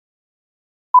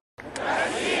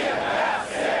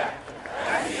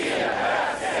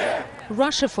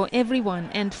Russia for everyone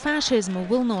and fascism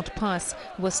will not pass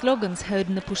were slogans heard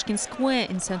in the Pushkin square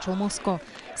in central Moscow.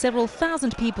 Several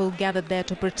thousand people gathered there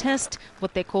to protest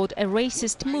what they called a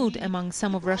racist mood among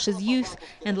some of Russia's youth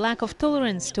and lack of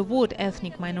tolerance toward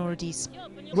ethnic minorities.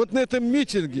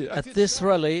 At this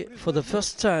rally, for the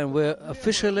first time, we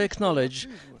officially acknowledge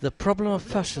the problem of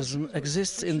fascism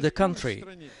exists in the country.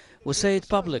 We say it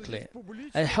publicly.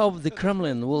 I hope the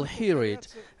Kremlin will hear it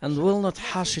and will not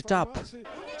hush it up.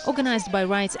 Organized by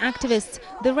rights activists,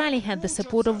 the rally had the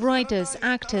support of writers,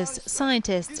 actors,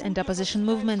 scientists and opposition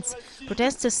movements.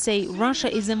 Protesters say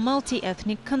Russia is a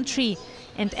multi-ethnic country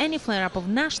and any flare-up of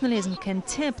nationalism can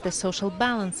tip the social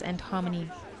balance and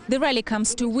harmony. The rally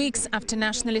comes 2 weeks after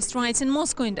nationalist riots in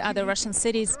Moscow and other Russian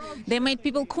cities. They made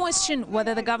people question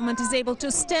whether the government is able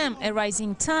to stem a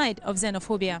rising tide of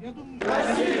xenophobia.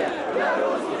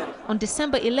 On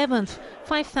December 11th,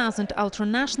 5,000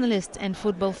 ultranationalists and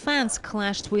football fans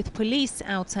clashed with police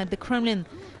outside the Kremlin.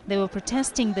 They were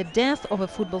protesting the death of a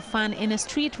football fan in a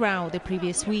street row the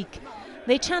previous week.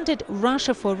 They chanted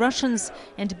 "Russia for Russians"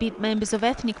 and beat members of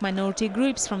ethnic minority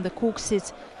groups from the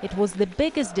Caucasus. It was the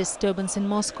biggest disturbance in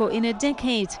Moscow in a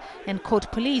decade and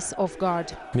caught police off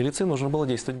guard.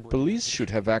 Police should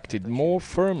have acted more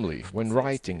firmly when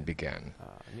rioting began.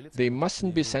 They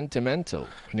mustn't be sentimental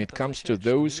when it comes to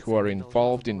those who are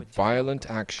involved in violent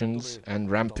actions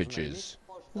and rampages.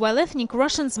 While ethnic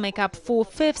Russians make up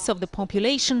 4/5 of the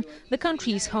population, the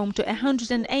country is home to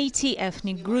 180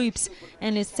 ethnic groups.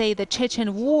 Analysts say the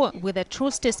Chechen war, with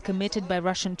atrocities committed by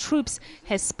Russian troops,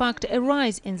 has sparked a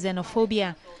rise in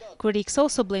xenophobia. Critics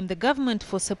also blame the government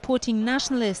for supporting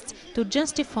nationalists to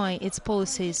justify its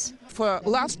policies. For the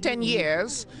last 10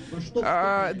 years,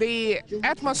 the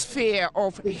atmosphere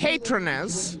of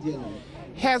hatredness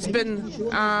has been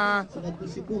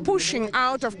pushing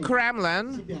out of Kremlin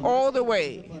all the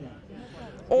way.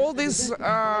 All these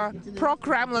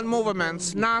pro-Kremlin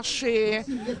movements, Nashi,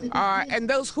 and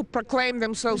those who proclaim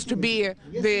themselves to be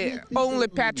the only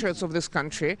patriots of this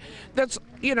country, that's,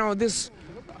 this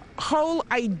whole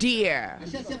idea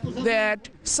that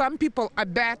some people are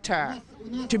better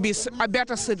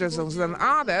citizens than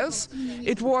others,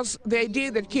 it was the idea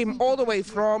that came all the way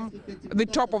from the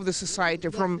top of the society,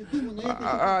 from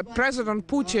President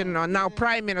Putin, or now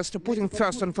Prime Minister Putin,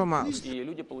 first and foremost.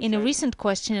 In a recent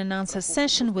question and answer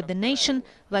session with The Nation,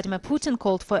 Vladimir Putin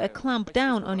called for a clamp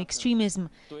down on extremism.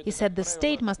 He said the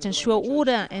state must ensure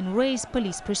order and raise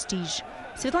police prestige.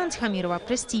 Svetlana Tikhamirova,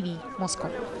 Press TV, Moscow.